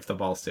here if the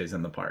ball stays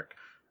in the park.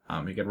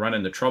 He could run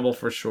into trouble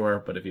for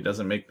sure, but if he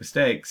doesn't make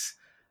mistakes,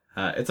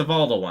 it's a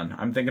volatile one.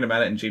 I'm thinking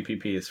about it in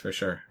GPPs for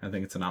sure. I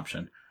think it's an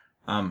option.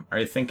 Are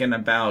you thinking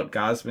about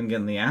Gausman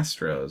getting the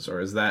Astros, or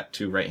is that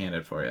too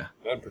right-handed for you?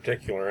 Not in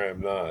particular,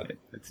 I'm not.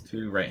 It's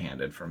too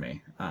right-handed for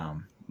me.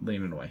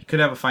 Leaning away.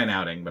 Could have a fine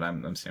outing, but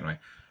I'm staying away.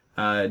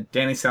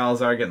 Danny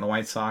Salazar getting the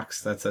White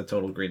Sox. That's a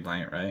total green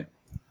light, right?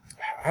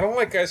 I don't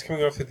like guys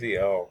coming off the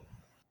DL.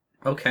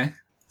 Okay.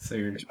 So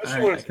you're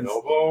especially when it's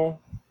Novo.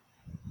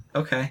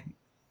 Okay.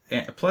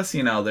 Yeah, plus,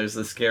 there's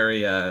the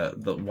scary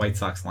the White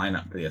Sox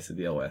lineup that he has to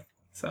deal with.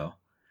 So,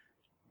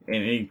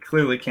 and he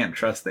clearly can't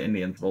trust the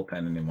Indians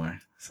bullpen anymore.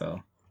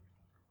 So,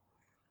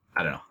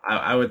 I don't know.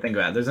 I would think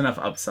about it. There's enough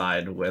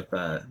upside with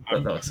that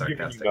was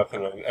sarcastic.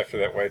 Nothing after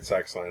that White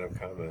Sox lineup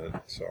comment.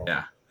 So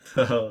yeah.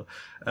 So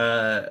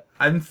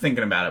I'm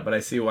thinking about it, but I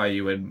see why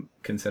you would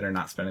consider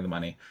not spending the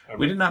money.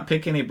 We did not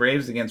pick any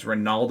Braves against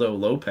Ronaldo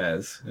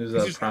Lopez, who's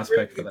a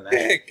prospect for the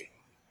Nats.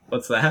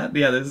 What's that?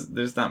 Yeah,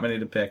 there's not many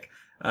to pick.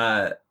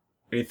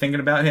 Are you thinking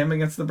about him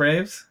against the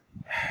Braves?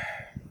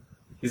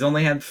 He's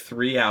only had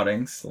 3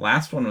 outings. The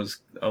last one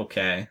was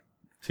okay.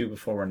 2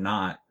 before were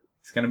not.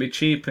 It's going to be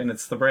cheap, and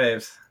it's the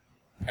Braves.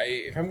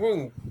 If I'm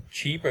going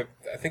cheap, I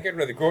think I'd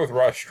rather go with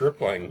Ross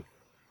Stripling.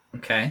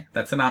 Okay,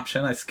 that's an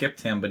option. I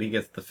skipped him, but he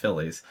gets the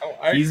Phillies.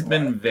 He's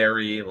been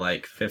very,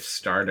 5th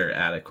starter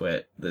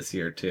adequate this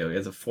year, too. He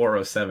has a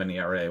 4.07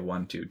 ERA,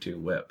 1.22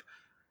 whip.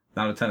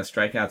 Not a ton of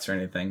strikeouts or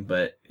anything,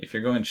 but if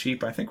you're going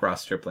cheap, I think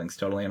Ross Stripling's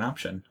totally an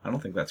option. I don't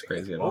think that's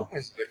crazy at all. What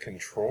is the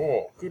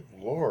control? Good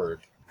Lord.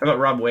 How about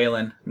Rob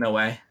Whalen? No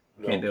way.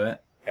 No. Can't do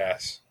it.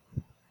 Pass.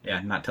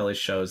 Yeah, not till he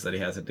shows that he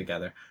has it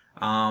together.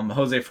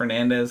 Jose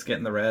Fernandez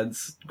getting the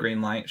Reds.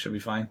 Green light. Should be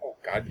fine. Oh,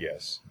 God,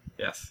 yes.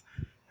 Yes.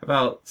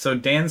 So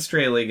Dan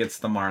Straley gets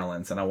the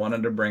Marlins, and I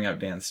wanted to bring up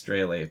Dan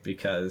Straley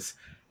because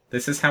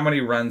this is how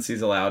many runs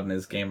he's allowed in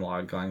his game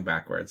log going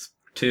backwards.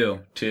 2,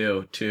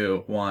 2,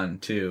 2, 1,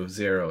 2,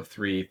 0,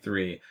 3,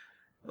 3.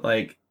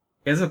 He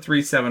has a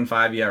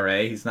 3.75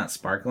 ERA. He's not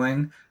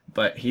sparkling,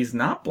 but he's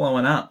not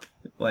blowing up.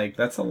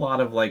 That's a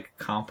lot of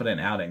competent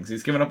outings.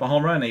 He's given up a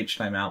home run each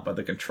time out, but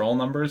the control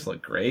numbers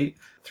look great.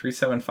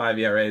 3.75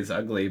 ERA is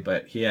ugly,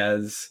 but he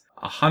has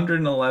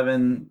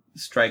 111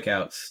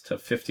 strikeouts to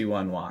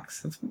 51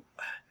 walks.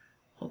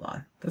 Hold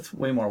on. That's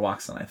way more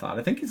walks than I thought.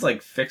 I think he's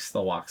fixed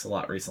the walks a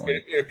lot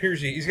recently. It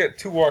appears he's got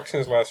 2 walks in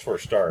his last 4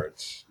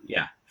 starts.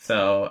 Yeah.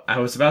 So I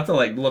was about to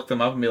look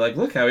them up and be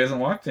look how he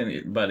hasn't walked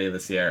anybody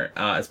this year.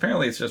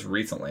 Apparently it's just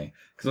recently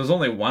because there was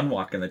only 1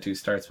 walk in the 2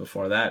 starts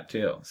before that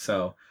too.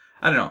 So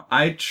I don't know.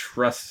 I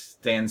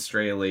trust Dan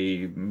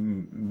Straley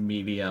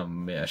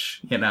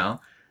medium-ish. I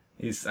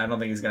don't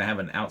think he's going to have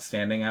an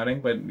outstanding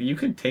outing, but you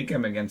could take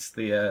him against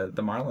the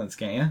Marlins,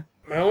 can't you?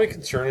 My only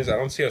concern is I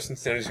don't see how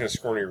Cincinnati's going to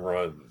score any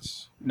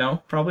runs.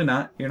 No, probably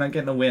not. You're not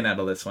getting a win out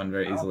of this one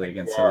very easily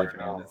against Jose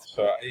Fernandez.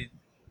 So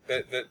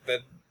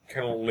that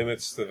kind of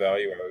limits the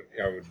value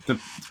I would.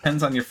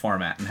 Depends on your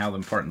format and how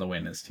important the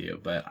win is to you,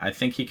 but I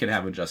think he could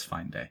have a just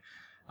fine day.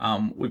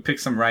 We picked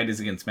some righties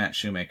against Matt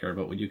Shoemaker,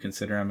 but would you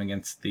consider him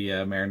against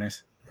the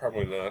Mariners?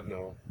 Probably not,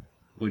 no.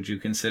 Would you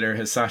consider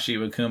Hisashi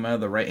Iwakuma,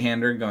 the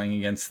right-hander, going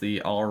against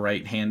the all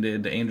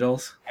right-handed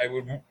Angels? I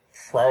would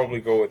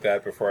probably go with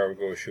that before I would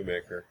go with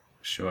Shoemaker.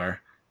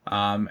 Sure.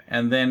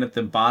 And then at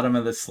the bottom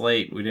of the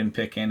slate, we didn't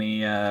pick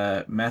any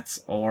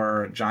Mets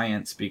or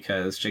Giants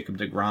because Jacob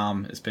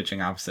deGrom is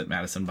pitching opposite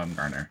Madison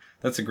Bumgarner.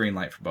 That's a green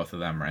light for both of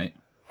them, right?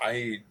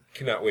 I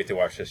cannot wait to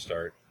watch this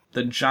start.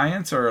 The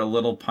Giants are a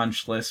little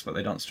punchless, but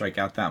they don't strike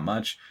out that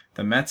much.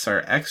 The Mets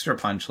are extra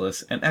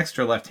punchless and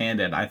extra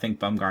left-handed. I think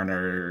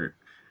Bumgarner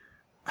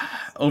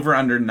over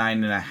under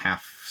 9.5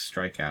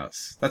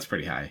 strikeouts. That's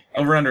pretty high.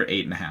 Over under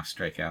 8.5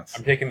 strikeouts.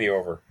 I'm taking the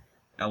over.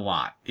 A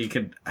lot.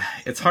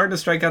 It's hard to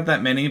strike out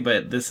that many,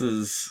 but this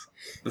is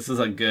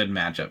a good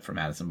matchup for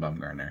Madison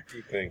Bumgarner.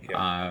 You think,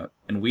 yeah.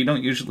 And we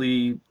don't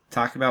usually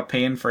talk about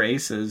paying for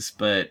aces,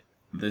 but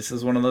this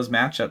is one of those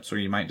matchups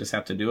where you might just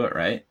have to do it,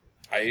 right?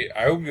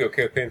 I would be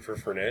okay with paying for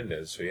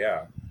Fernandez, so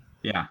yeah.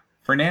 Yeah.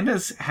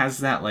 Fernandez has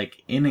that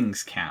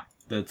innings cap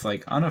that's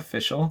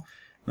unofficial.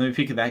 Let me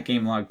peek at that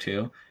game log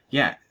too.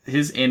 Yeah,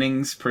 his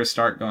innings per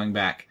start going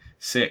back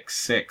 6,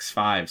 6,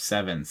 5,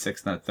 7,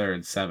 6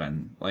 1/3,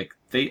 7. I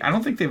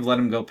don't think they've let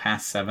him go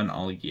past 7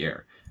 all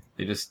year.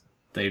 They just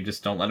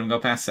don't let him go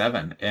past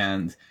 7.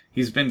 And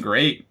he's been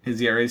great.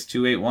 His ERA is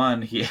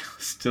 2.81. He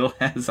still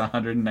has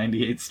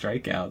 198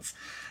 strikeouts.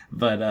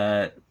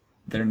 But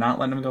they're not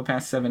letting him go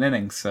past 7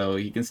 innings. So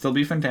he can still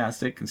be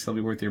fantastic, can still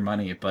be worth your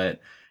money,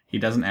 but he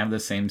doesn't have the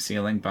same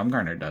ceiling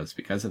Bumgarner does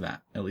because of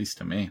that, at least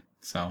to me.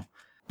 So,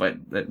 but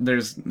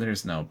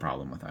there's no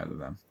problem with either of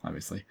them,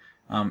 obviously.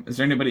 Is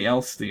there anybody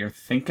else that you're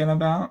thinking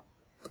about?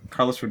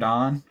 Carlos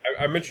Rodon?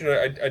 I mentioned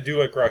I do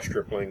like Ross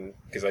Stripling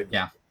because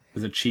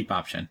is a cheap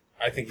option.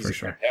 I think he's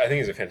sure. I think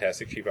he's a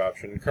fantastic cheap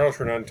option. Carlos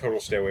Rodon, total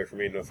stay away from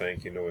me. No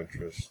thank you, no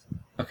interest.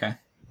 Okay.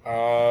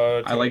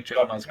 I like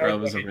Joe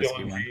Musgrove as a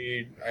risky one.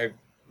 I have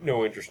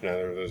no interest in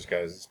either of those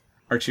guys.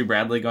 Archie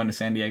Bradley going to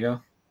San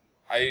Diego?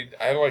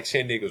 I like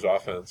San Diego's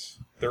offense.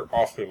 They're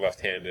awfully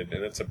left-handed,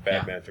 and it's a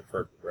bad matchup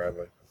for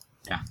Bradley.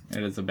 Yeah,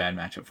 it is a bad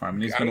matchup for him,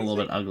 and he's been a little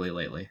bit ugly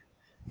lately.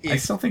 I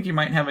still think he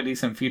might have a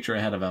decent future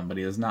ahead of him, but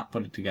he has not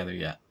put it together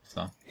yet.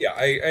 So yeah,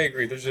 I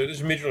agree. There's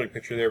a major league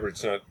pitcher there, but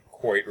it's not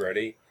quite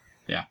ready.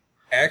 Yeah.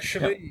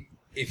 Actually,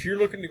 if you're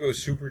looking to go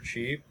super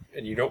cheap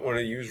and you don't want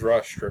to use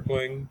Ross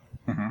Stripling,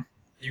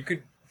 you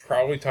could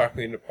probably talk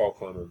me into Paul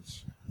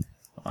Clemens.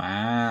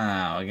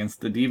 Wow,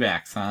 against the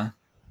D-backs, huh?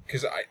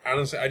 Because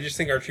I just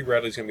think Archie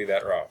Bradley's going to be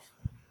that rough.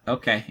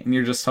 Okay, and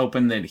you're just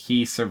hoping that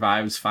he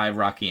survives 5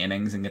 rocky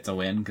innings and gets a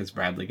win because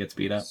Bradley gets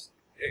beat up?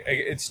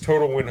 It's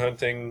total win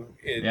hunting.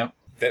 Yep.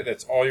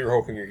 That's all you're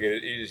hoping you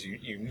get is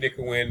you nick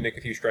a win, nick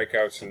a few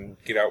strikeouts, and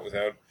get out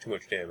without too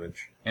much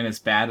damage. And as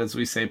bad as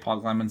we say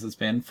Paul Clemens has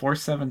been,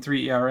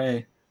 4.73 ERA.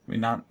 I mean,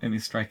 not any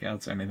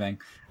strikeouts or anything.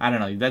 I don't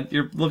know. That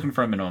you're looking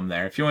for a minimum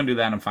there. If you want to do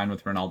that, I'm fine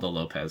with Ronaldo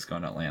Lopez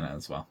going to Atlanta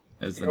as well.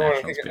 As the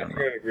Nationals. I think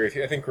I agree with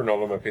you. I think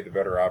Ronaldo might be the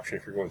better option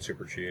if you're going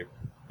super cheap.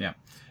 Yeah.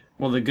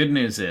 Well, the good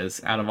news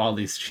is, out of all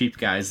these cheap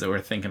guys that we're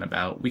thinking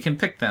about, we can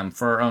pick them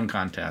for our own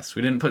contest.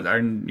 We didn't put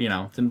our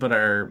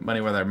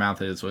money where our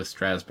mouth is with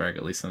Strasburg,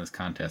 at least in this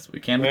contest. But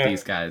we can with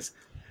these guys.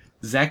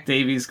 Zach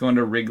Davies going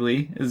to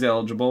Wrigley is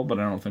eligible, but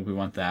I don't think we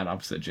want that.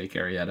 Opposite Jake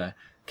Arrieta.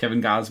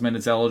 Kevin Gausman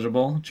is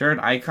eligible. Jared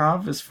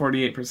Eichhoff is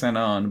 48%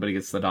 owned, but he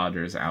gets the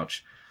Dodgers.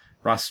 Ouch.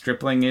 Ross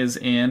Stripling is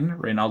in.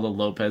 Reynaldo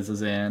Lopez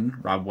is in.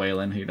 Rob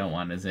Whalen, who you don't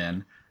want, is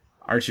in.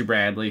 Archie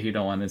Bradley, who you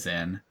don't want, is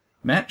in.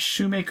 Matt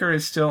Shoemaker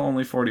is still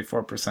only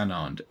 44%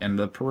 owned, and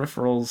the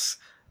peripherals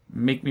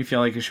make me feel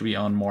like he should be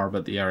owned more,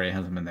 but the ERA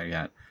hasn't been there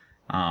yet.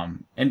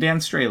 And Dan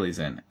Straley's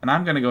in, and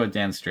I'm going to go with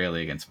Dan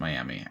Straley against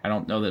Miami. I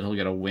don't know that he'll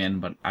get a win,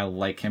 but I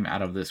like him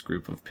out of this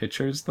group of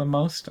pitchers the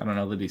most. I don't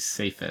know that he's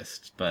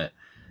safest, but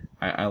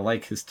I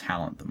like his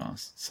talent the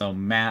most. So,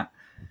 Matt,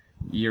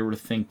 you're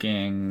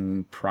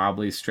thinking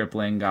probably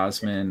Stripling,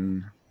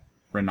 Gausman,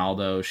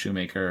 Ronaldo,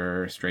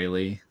 Shoemaker,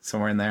 Straley,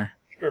 somewhere in there?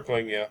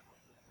 Stripling, yeah.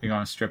 You're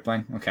going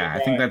Stripling? Okay, I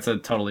think that's a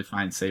totally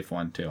fine, safe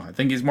one, too. I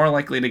think he's more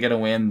likely to get a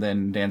win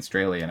than Dan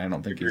Straley, and I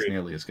don't think he's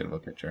nearly as good of a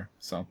pitcher.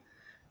 So,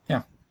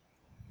 yeah.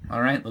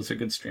 All right, those are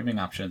good streaming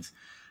options.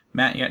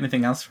 Matt, you got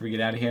anything else before we get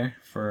out of here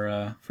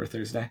for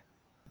Thursday?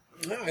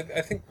 No,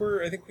 I think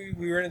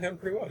we ran it down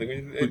pretty well.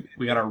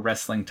 We got our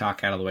wrestling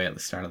talk out of the way at the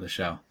start of the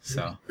show.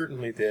 So we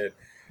certainly did.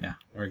 Yeah,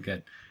 we're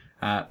good.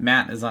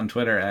 Matt is on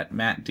Twitter at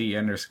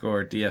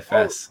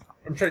MattD_DFS. Oh,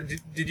 I'm sorry,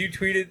 did you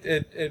tweet it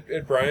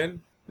at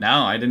Brian?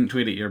 No, I didn't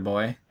tweet at your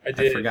boy. I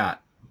did. I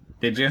forgot.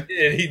 Did you?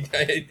 Yeah,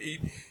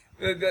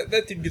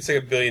 that dude gets like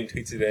a billion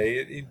tweets a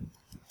day.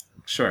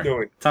 Sure.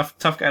 No,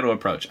 tough guy to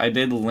approach. I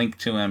did link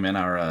to him in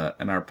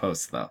our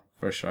posts though,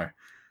 for sure.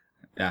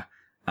 Yeah.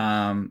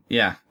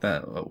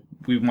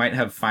 We might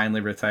have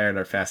finally retired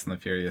our Fast and the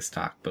Furious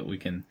talk, but we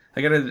can.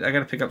 I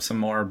gotta pick up some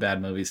more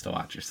bad movies to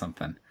watch or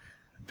something.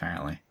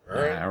 Apparently,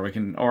 right.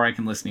 or I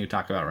can listen to you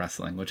talk about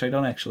wrestling, which I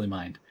don't actually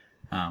mind.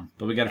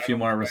 But we got a few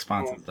more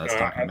responses that's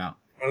talking about.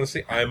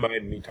 Honestly, I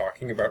mind me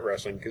talking about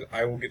wrestling because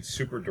I will get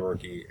super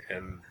dorky,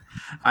 and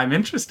I'm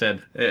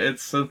interested.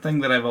 It's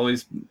something that I've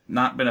always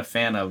not been a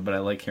fan of, but I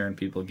like hearing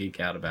people geek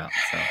out about.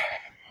 So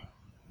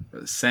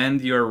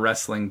send your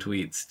wrestling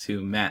tweets to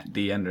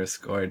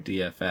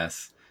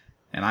MattD_DFS,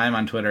 and I'm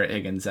on Twitter at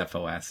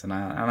HigginsFOS, and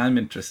I'm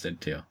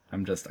interested too. I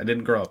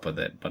didn't grow up with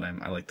it, but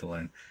I like to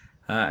learn.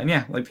 And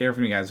yeah, I'd like to hear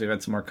from you guys. We've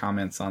had some more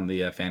comments on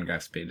the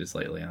Fangraphs pages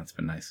lately, and that's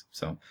been nice.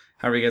 So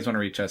however you guys want to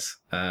reach us,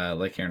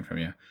 like hearing from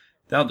you.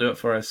 That'll do it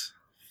for us.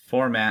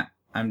 For Matt,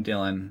 I'm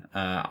Dylan.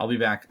 I'll be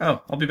back.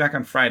 I'll be back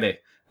on Friday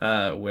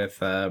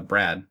with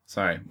Brad.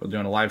 Sorry, we're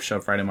doing a live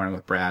show Friday morning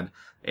with Brad.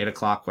 8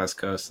 o'clock West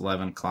Coast,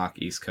 11 o'clock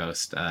East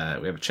Coast.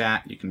 We have a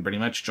chat. You can pretty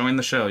much join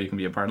the show. You can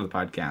be a part of the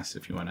podcast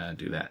if you want to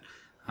do that.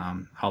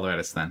 Holler at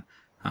us then.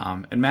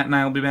 And Matt and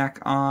I will be back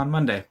on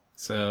Monday.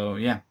 So,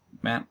 yeah,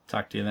 Matt,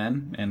 talk to you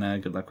then, and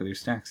good luck with your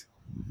stacks.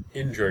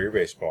 Enjoy your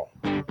baseball.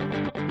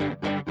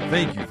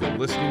 Thank you for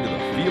listening to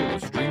the Field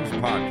of Streams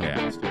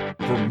podcast.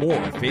 For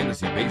more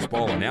fantasy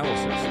baseball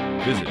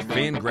analysis, visit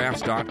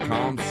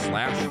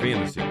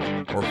fangraphs.com/fantasy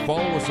or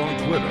follow us on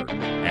Twitter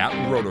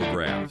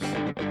 @Rotographs.